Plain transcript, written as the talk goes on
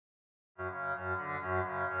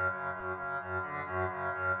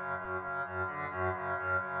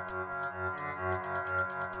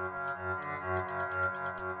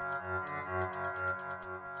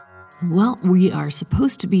Well, we are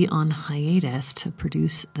supposed to be on hiatus to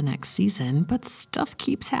produce the next season, but stuff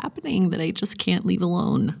keeps happening that I just can't leave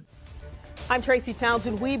alone. I'm Tracy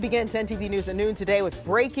Townsend. We begin 10 TV News at noon today with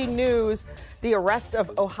breaking news: the arrest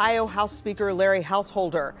of Ohio House Speaker Larry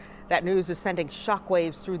Householder. That news is sending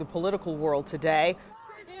shockwaves through the political world today.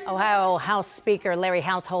 Ohio House Speaker Larry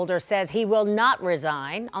Householder says he will not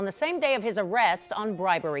resign on the same day of his arrest on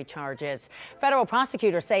bribery charges. Federal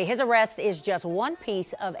prosecutors say his arrest is just one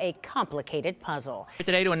piece of a complicated puzzle.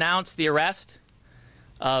 Today to announce the arrest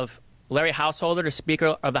of Larry Householder, the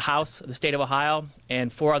Speaker of the House of the state of Ohio,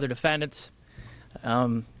 and 4 other defendants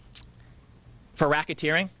for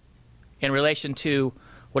racketeering in relation to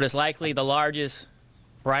what is likely the largest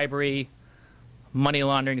bribery money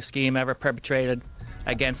laundering scheme ever perpetrated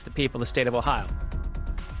against the people of the state of Ohio.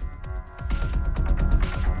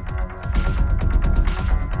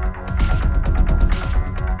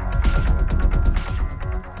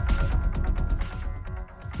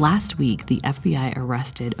 Last week, the FBI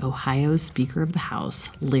arrested Ohio's Speaker of the House,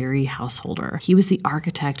 Larry Householder. He was the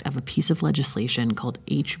architect of a piece of legislation called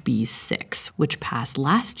HB 6, which passed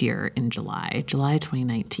last year in July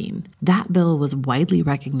 2019. That bill was widely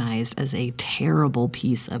recognized as a terrible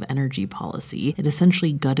piece of energy policy. It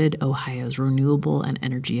essentially gutted Ohio's renewable and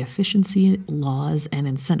energy efficiency laws and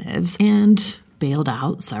incentives and bailed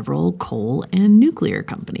out several coal and nuclear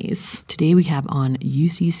companies. Today we have on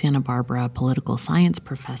UC Santa Barbara political science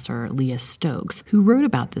professor Leah Stokes, who wrote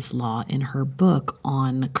about this law in her book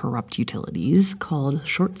on corrupt utilities called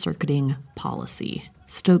Short-Circuiting Policy.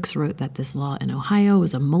 Stokes wrote that this law in Ohio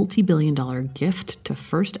was a multi-billion-dollar gift to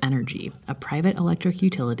First Energy, a private electric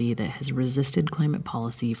utility that has resisted climate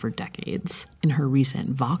policy for decades. In her recent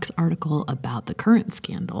Vox article about the current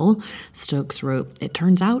scandal, Stokes wrote, "It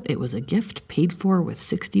turns out it was a gift paid for with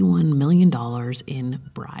 $61 million in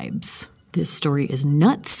bribes." This story is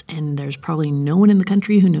nuts, and there's probably no one in the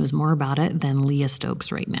country who knows more about it than Leah Stokes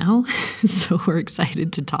right now. So we're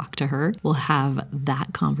excited to talk to her. We'll have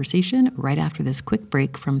that conversation right after this quick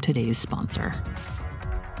break from today's sponsor.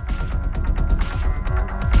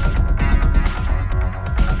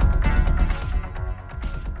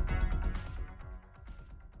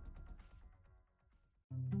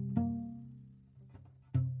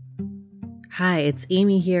 Hi, it's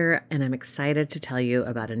Amy here, and I'm excited to tell you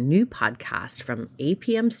about a new podcast from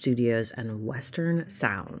APM Studios and Western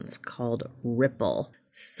Sounds called Ripple.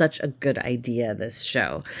 Such a good idea, this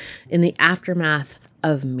show. In the aftermath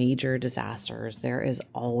of major disasters, there is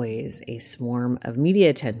always a swarm of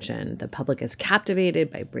media attention. The public is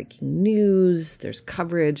captivated by breaking news, there's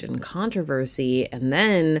coverage and controversy, and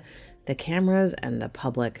then the cameras and the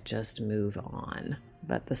public just move on.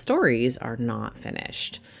 But the stories are not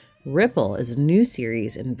finished. Ripple is a new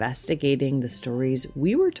series investigating the stories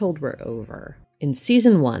we were told were over. In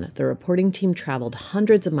season 1, the reporting team traveled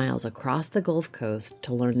hundreds of miles across the Gulf Coast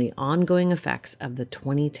to learn the ongoing effects of the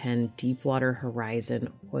 2010 Deepwater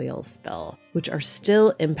Horizon oil spill, which are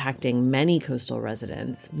still impacting many coastal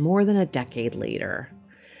residents more than a decade later.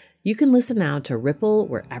 You can listen now to Ripple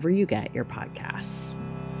wherever you get your podcasts.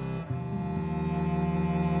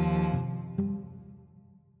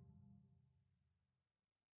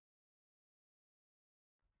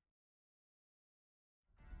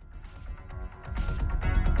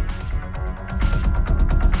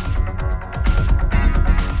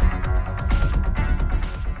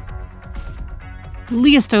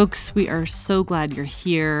 Leah Stokes, we are so glad you're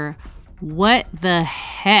here. What the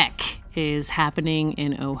heck is happening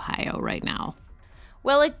in Ohio right now?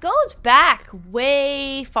 Well, it goes back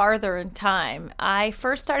way farther in time. I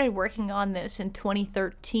first started working on this in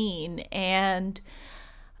 2013, and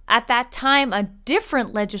at that time, a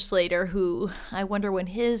different legislator who I wonder when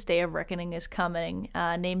his day of reckoning is coming,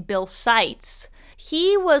 named Bill Seitz,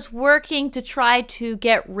 he was working to try to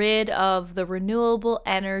get rid of the renewable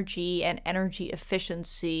energy and energy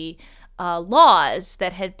efficiency laws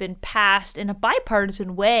that had been passed in a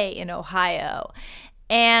bipartisan way in Ohio.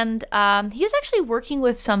 And he was actually working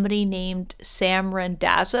with somebody named Sam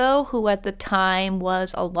Randazzo, who at the time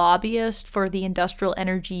was a lobbyist for the industrial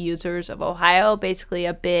energy users of Ohio, basically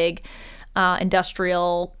a big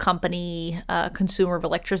industrial company, consumer of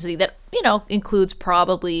electricity that, includes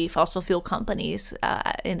probably fossil fuel companies,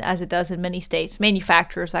 as it does in many states,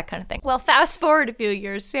 manufacturers, that kind of thing. Well, fast forward a few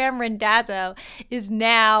years, Sam Randazzo is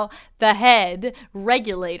now the head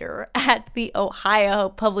regulator at the Ohio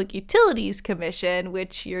Public Utilities Commission,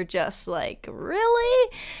 which you're just like,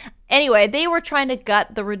 really? Anyway, they were trying to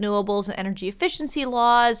gut the renewables and energy efficiency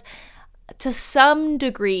laws. To some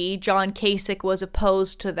degree, John Kasich was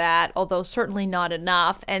opposed to that, although certainly not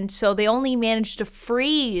enough. And so they only managed to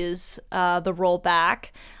freeze the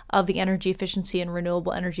rollback of the energy efficiency and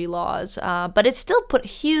renewable energy laws. But it still put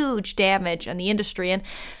huge damage on the industry. And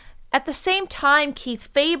at the same time, Keith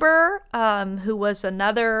Faber, who was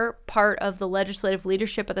another part of the legislative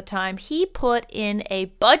leadership at the time, he put in a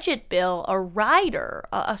budget bill, a rider,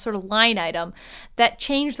 a sort of line item that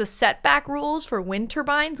changed the setback rules for wind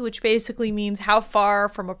turbines, which basically means how far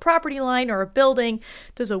from a property line or a building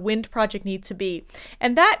does a wind project need to be.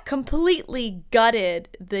 And that completely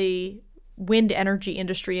gutted the wind energy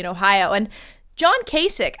industry in Ohio. And John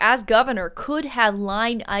Kasich, as governor, could have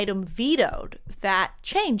line item vetoed that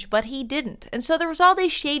change, but he didn't. And so there was all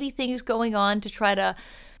these shady things going on to try to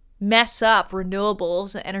mess up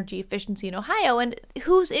renewables and energy efficiency in Ohio. And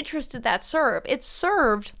whose interest did that serve? It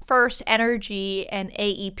served First Energy and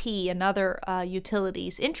AEP, another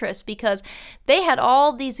utilities interest, because they had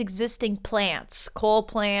all these existing plants, coal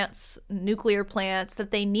plants, nuclear plants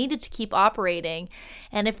that they needed to keep operating.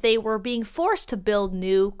 And if they were being forced to build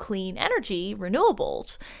new clean energy,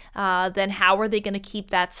 renewables, then how are they going to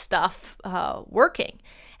keep that stuff working?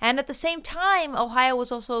 And at the same time, Ohio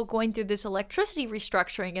was also going through this electricity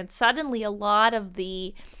restructuring, and suddenly a lot of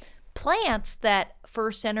the plants that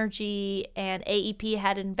First Energy and AEP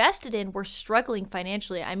had invested in were struggling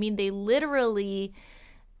financially. I mean, they literally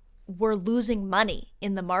were losing money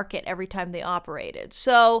in the market every time they operated.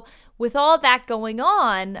 So with all that going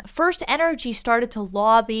on, First Energy started to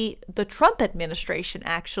lobby the Trump administration,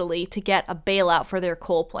 actually, to get a bailout for their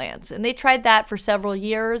coal plants. And they tried that for several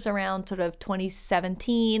years, around sort of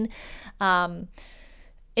 2017.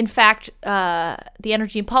 In fact, the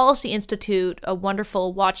Energy and Policy Institute, a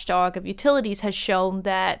wonderful watchdog of utilities, has shown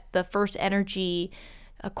that the First Energy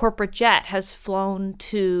corporate jet has flown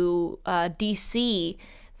to D.C.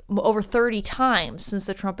 over 30 times since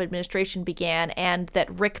the Trump administration began, and that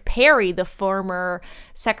Rick Perry, the former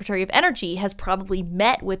Secretary of Energy, has probably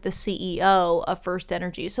met with the CEO of First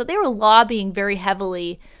Energy. So they were lobbying very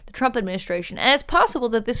heavily the Trump administration. And it's possible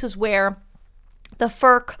that this is where the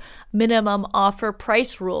FERC minimum offer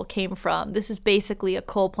price rule came from. This is basically a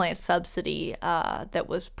coal plant subsidy that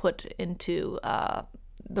was put into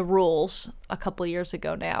the rules a couple years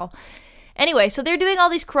ago now. Anyway, so they're doing all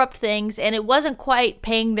these corrupt things, and it wasn't quite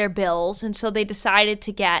paying their bills, and so they decided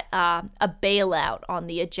to get a bailout on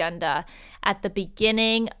the agenda at the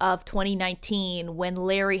beginning of 2019 when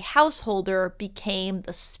Larry Householder became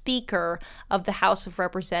the Speaker of the House of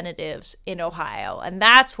Representatives in Ohio. And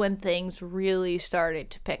that's when things really started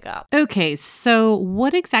to pick up. Okay, so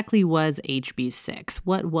what exactly was HB 6?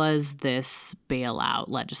 What was this bailout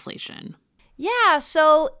legislation? Yeah,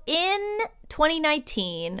 so in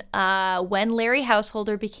 2019, when Larry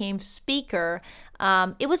Householder became Speaker,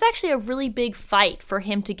 it was actually a really big fight for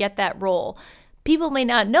him to get that role. People may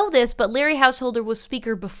not know this, but Larry Householder was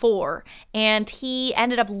Speaker before, and he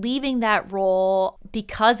ended up leaving that role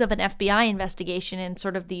because of an FBI investigation and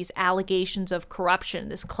sort of these allegations of corruption,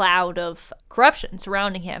 this cloud of corruption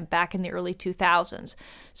surrounding him back in the early 2000s.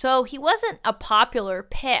 So he wasn't a popular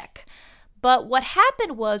pick, but what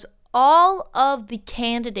happened was all of the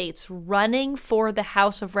candidates running for the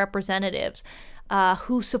House of Representatives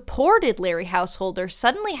who supported Larry Householder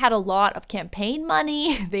suddenly had a lot of campaign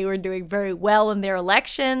money. They were doing very well in their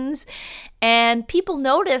elections. And people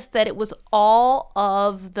noticed that it was all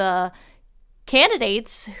of the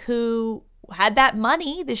candidates who had that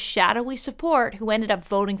money, this shadowy support, who ended up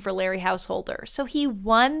voting for Larry Householder. So he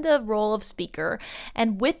won the role of Speaker,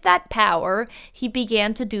 and with that power, he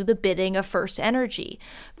began to do the bidding of First Energy.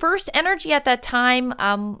 First Energy at that time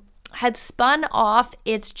had spun off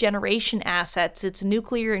its generation assets, its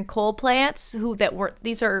nuclear and coal plants,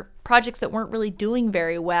 these are projects that weren't really doing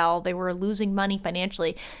very well. They were losing money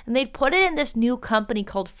financially. And they'd put it in this new company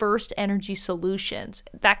called First Energy Solutions.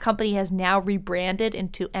 That company has now rebranded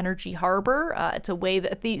into Energy Harbor. It's a way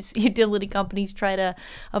that these utility companies try to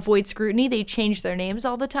avoid scrutiny. They change their names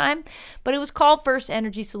all the time. But it was called First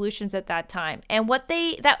Energy Solutions at that time. And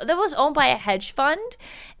that was owned by a hedge fund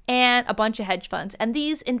and a bunch of hedge funds. And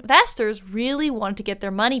these investors really wanted to get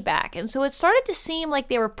their money back. And so it started to seem like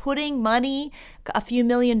they were putting money, a few $1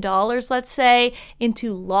 million, let's say,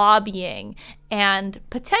 into lobbying and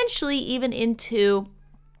potentially even into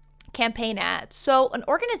campaign ads. So an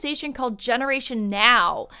organization called Generation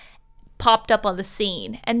Now popped up on the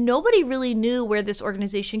scene, and nobody really knew where this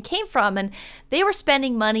organization came from. And they were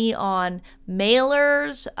spending money on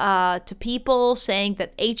mailers to people saying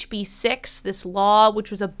that HB 6, this law,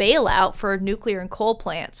 which was a bailout for nuclear and coal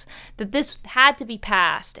plants, that this had to be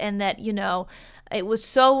passed, and that, It was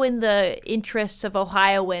so in the interests of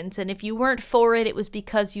Ohioans, and if you weren't for it, it was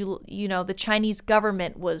because the Chinese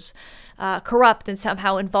government was corrupt and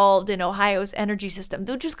somehow involved in Ohio's energy system,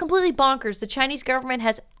 which is completely bonkers. The Chinese government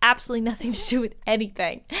has absolutely nothing to do with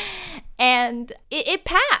anything. And it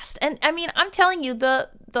passed. And I mean, I'm telling you, the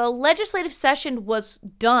legislative session was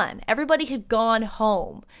done. Everybody had gone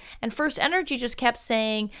home. And First Energy just kept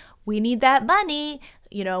saying, we need that money.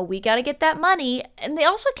 We got to get that money. And they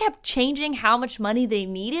also kept changing how much money they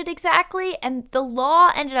needed exactly. And the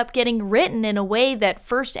law ended up getting written in a way that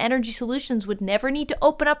First Energy Solutions would never need to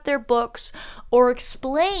open up their books or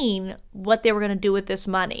explain what they were going to do with this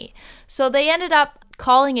money. So they ended up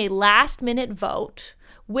calling a last-minute vote,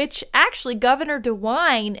 which actually Governor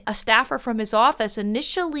DeWine, a staffer from his office,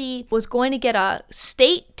 initially was going to get a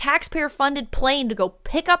state taxpayer-funded plane to go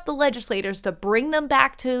pick up the legislators to bring them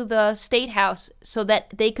back to the state house so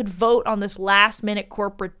that they could vote on this last-minute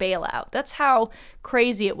corporate bailout. That's how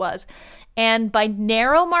crazy it was. And by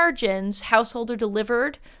narrow margins, Householder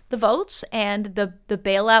delivered the votes and the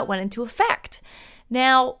bailout went into effect.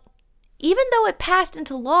 Now, even though it passed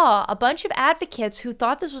into law, a bunch of advocates who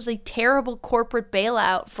thought this was a terrible corporate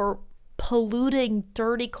bailout for polluting,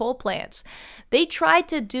 dirty coal plants, they tried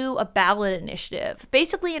to do a ballot initiative.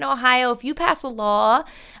 Basically, in Ohio, if you pass a law,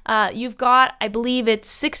 you've got, I believe it's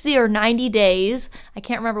 60 or 90 days, I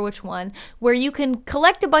can't remember which one, where you can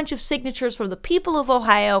collect a bunch of signatures from the people of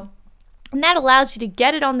Ohio. And that allows you to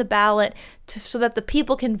get it on the ballot so that the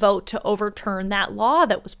people can vote to overturn that law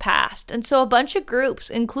that was passed. And so a bunch of groups,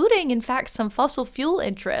 including, in fact, some fossil fuel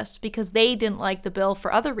interests, because they didn't like the bill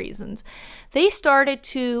for other reasons, they started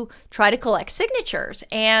to try to collect signatures.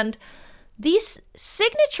 And these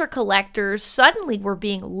signature collectors suddenly were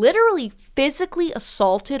being literally physically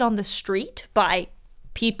assaulted on the street by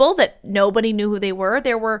people that nobody knew who they were.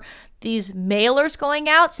 There were these mailers going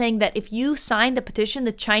out saying that if you signed the petition,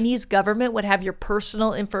 the Chinese government would have your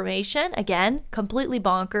personal information. Again, completely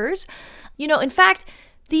bonkers. In fact,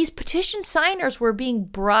 these petition signers were being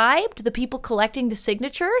bribed, the people collecting the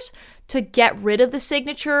signatures, to get rid of the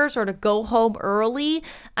signatures or to go home early.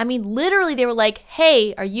 I mean, literally, they were like,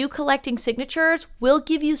 hey, are you collecting signatures? We'll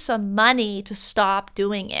give you some money to stop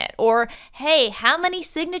doing it. Or, hey, how many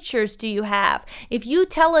signatures do you have? If you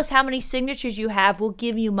tell us how many signatures you have, we'll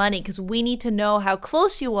give you money because we need to know how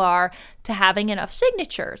close you are to having enough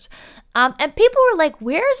signatures. And people were like,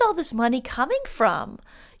 where's all this money coming from?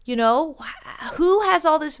 Who has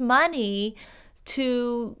all this money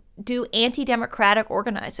to do anti-democratic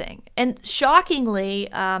organizing? And shockingly,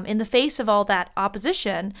 in the face of all that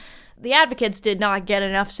opposition, the advocates did not get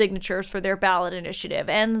enough signatures for their ballot initiative.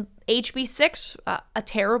 And HB 6, a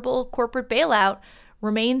terrible corporate bailout,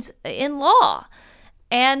 remains in law.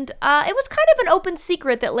 And it was kind of an open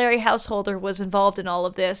secret that Larry Householder was involved in all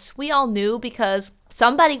of this. We all knew because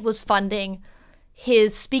somebody was funding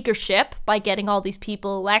his speakership by getting all these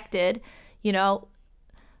people elected.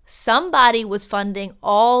 Somebody was funding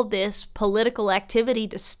all this political activity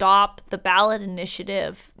to stop the ballot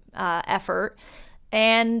initiative effort.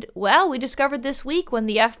 And, well, we discovered this week when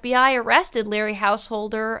the FBI arrested Larry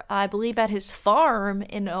Householder, I believe at his farm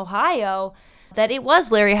in Ohio, that it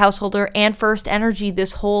was Larry Householder and First Energy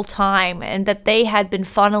this whole time, and that they had been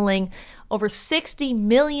funneling over $60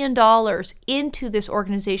 million into this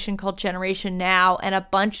organization called Generation Now and a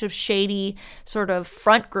bunch of shady sort of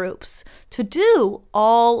front groups to do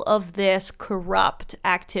all of this corrupt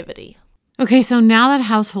activity. Okay, so now that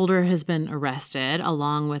Householder has been arrested,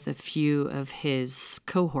 along with a few of his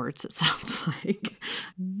cohorts, it sounds like,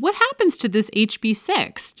 what happens to this HB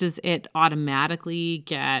 6? Does it automatically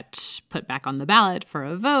get put back on the ballot for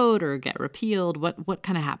a vote or get repealed? What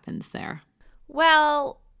kind of happens there?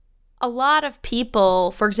 Well, a lot of people,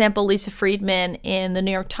 for example, Lisa Friedman in the New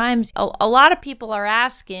York Times, a lot of people are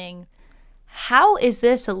asking, how is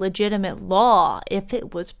this a legitimate law if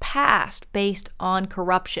it was passed based on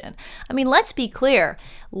corruption? I mean, let's be clear.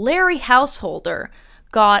 Larry Householder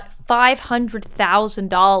got $500,000,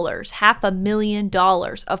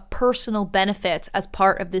 $500,000 of personal benefits as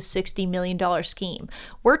part of this $60 million scheme.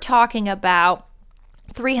 We're talking about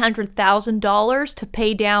 $300,000 to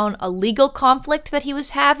pay down a legal conflict that he was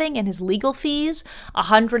having and his legal fees,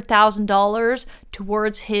 $100,000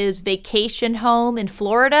 towards his vacation home in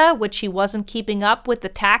Florida, which he wasn't keeping up with the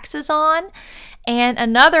taxes on, and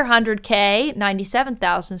another $100K,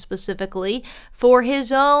 $97,000 specifically, for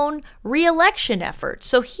his own re-election efforts.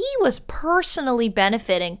 So he was personally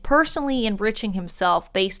benefiting, personally enriching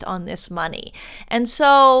himself based on this money. And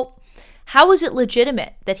so how is it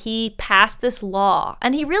legitimate that he passed this law?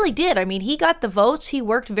 And he really did. I mean, he got the votes. He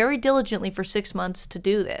worked very diligently for 6 months to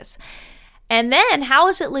do this. And then how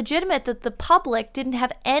is it legitimate that the public didn't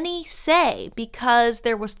have any say because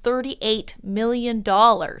there was $38 million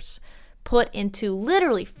put into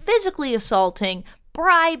literally physically assaulting,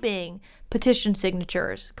 bribing petition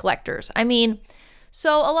signatures collectors? I mean,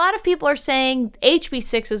 so a lot of people are saying HB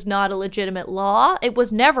 6 is not a legitimate law. It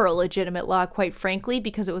was never a legitimate law, quite frankly,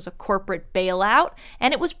 because it was a corporate bailout,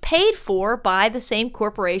 and it was paid for by the same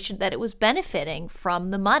corporation that it was benefiting from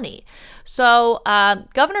the money. So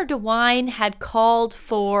Governor DeWine had called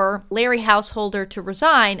for Larry Householder to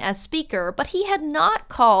resign as Speaker, but he had not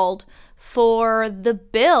called for the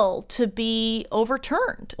bill to be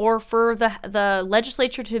overturned or for the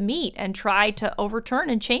legislature to meet and try to overturn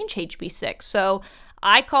and change HB 6. So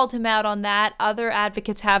I called him out on that. Other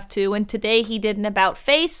advocates have too. And today he did an about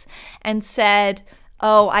face and said,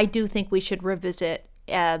 oh, I do think we should revisit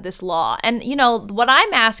this law. And, you know, what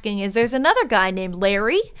I'm asking is there's another guy named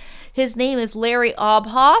Larry. His name is Larry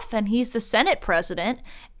Obhoff, and he's the Senate president.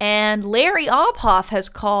 And Larry Obhoff has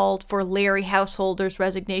called for Larry Householder's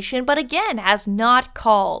resignation, but again, has not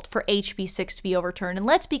called for HB 6 to be overturned. And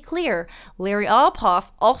let's be clear, Larry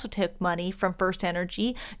Obhoff also took money from First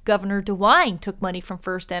Energy. Governor DeWine took money from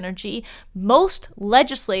First Energy. Most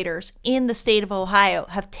legislators in the state of Ohio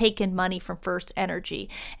have taken money from First Energy.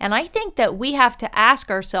 And I think that we have to ask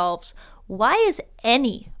ourselves, why is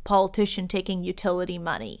any politician taking utility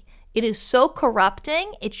money? It is so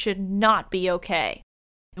corrupting, it should not be okay.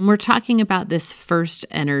 And we're talking about this First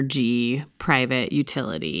Energy private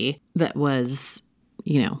utility that was,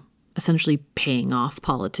 essentially paying off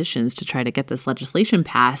politicians to try to get this legislation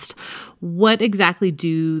passed. What exactly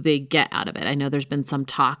do they get out of it? I know there's been some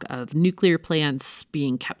talk of nuclear plants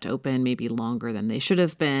being kept open maybe longer than they should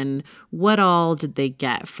have been. What all did they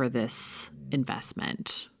get for this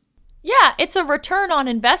investment? Yeah, it's a return on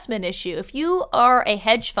investment issue. If you are a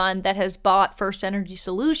hedge fund that has bought First Energy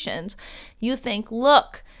Solutions, you think,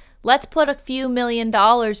 look, let's put a few $1 million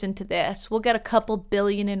into this. We'll get a couple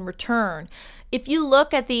billion in return. If you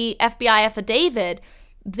look at the FBI affidavit,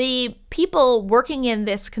 the people working in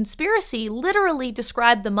this conspiracy literally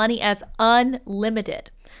described the money as unlimited.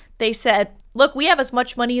 They said, look, we have as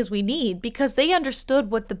much money as we need, because they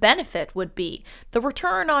understood what the benefit would be. The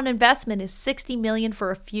return on investment is $60 million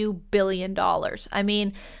for a few $1 billion. I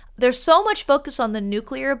mean, there's so much focus on the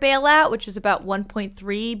nuclear bailout, which is about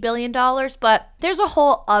 $1.3 billion, but there's a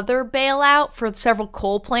whole other bailout for several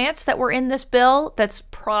coal plants that were in this bill that's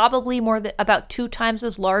probably about 2 times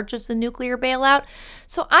as large as the nuclear bailout.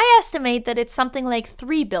 So I estimate that it's something like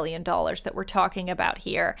 $3 billion that we're talking about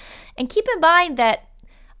here. And keep in mind that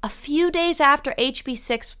a few days after HB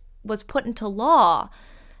 6 was put into law,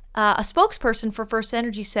 a spokesperson for First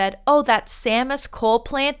Energy said, oh, that Samus coal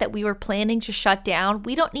plant that we were planning to shut down,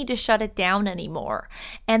 we don't need to shut it down anymore.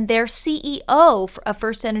 And their CEO of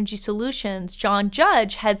First Energy Solutions, John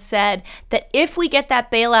Judge, had said that if we get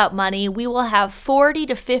that bailout money, we will have $40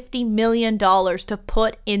 to $50 million to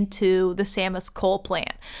put into the Samus coal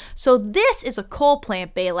plant. So this is a coal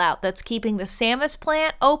plant bailout that's keeping the Samus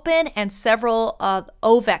plant open and several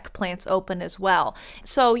OVEC plants open as well.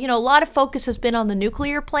 So, a lot of focus has been on the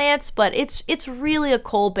nuclear plant, but it's really a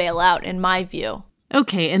coal bailout in my view.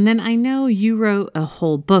 Okay, and then I know you wrote a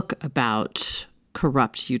whole book about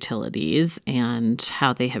corrupt utilities and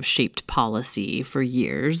how they have shaped policy for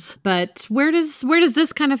years. But where does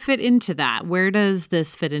this kind of fit into that? Where does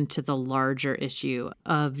this fit into the larger issue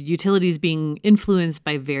of utilities being influenced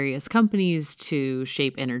by various companies to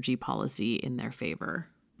shape energy policy in their favor?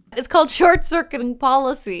 It's called short-circuiting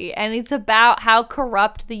policy, and it's about how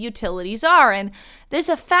corrupt the utilities are. And there's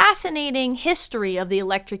a fascinating history of the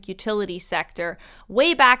electric utility sector.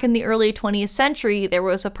 Way back in the early 20th century, there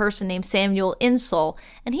was a person named Samuel Insull,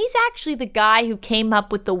 and he's actually the guy who came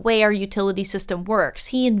up with the way our utility system works.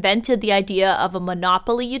 He invented the idea of a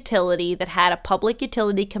monopoly utility that had a public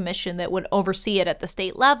utility commission that would oversee it at the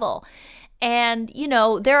state level. And,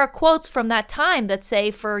 there are quotes from that time that say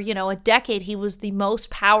for, a decade, he was the most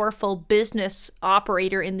powerful business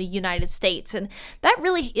operator in the United States. And that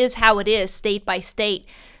really is how it is state by state.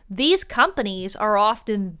 These companies are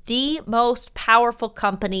often the most powerful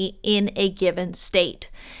company in a given state.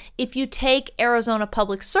 If you take Arizona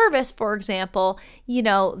Public Service, for example,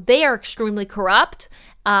 they are extremely corrupt.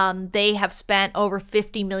 They have spent over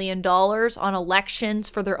 $50 million on elections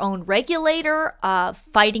for their own regulator,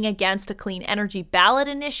 fighting against a clean energy ballot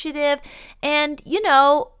initiative. And,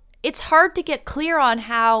 it's hard to get clear on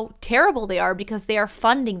how terrible they are because they are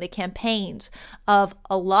funding the campaigns of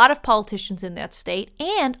a lot of politicians in that state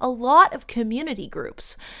and a lot of community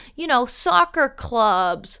groups. You know, soccer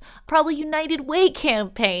clubs, probably United Way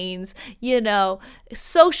campaigns, you know,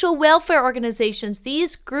 social welfare organizations.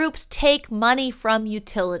 These groups take money from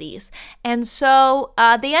utilities. And so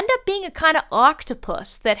they end up being a kind of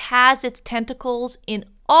octopus that has its tentacles in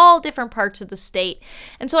all different parts of the state.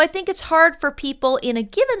 And so I think it's hard for people in a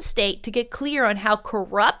given state to get clear on how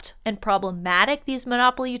corrupt and problematic these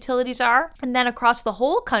monopoly utilities are. And then across the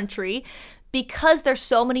whole country, because there's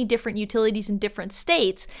so many different utilities in different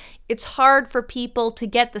states, it's hard for people to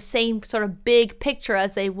get the same sort of big picture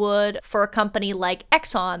as they would for a company like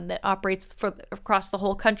Exxon that operates across the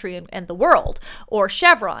whole country and the world, or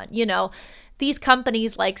Chevron. You know, these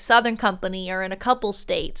companies like Southern Company are in a couple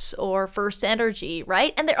states, or First Energy,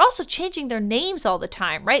 right? And they're also changing their names all the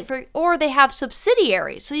time, right? Or they have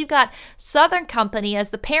subsidiaries. So you've got Southern Company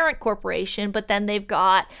as the parent corporation, but then they've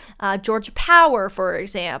got Georgia Power, for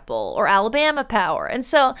example, or Alabama Power. And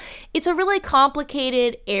so it's a really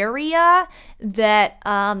complicated area that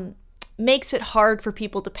makes it hard for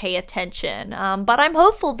people to pay attention. But I'm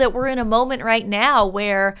hopeful that we're in a moment right now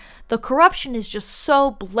where the corruption is just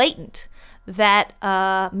so blatant that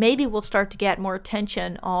maybe we'll start to get more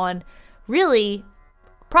attention on really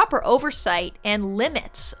proper oversight and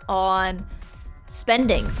limits on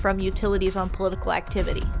spending from utilities on political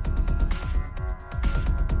activity.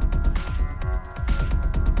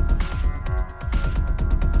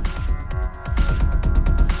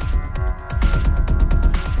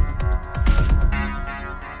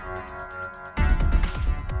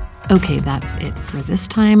 Okay, that's it for this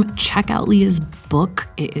time. Check out Leah's book.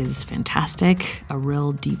 It is fantastic. A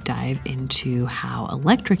real deep dive into how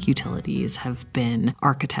electric utilities have been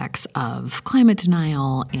architects of climate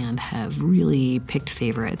denial and have really picked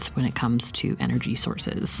favorites when it comes to energy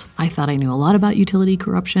sources. I thought I knew a lot about utility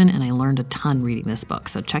corruption, and I learned a ton reading this book.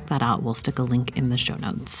 So check that out. We'll stick a link in the show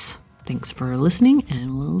notes. Thanks for listening,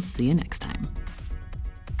 and we'll see you next time.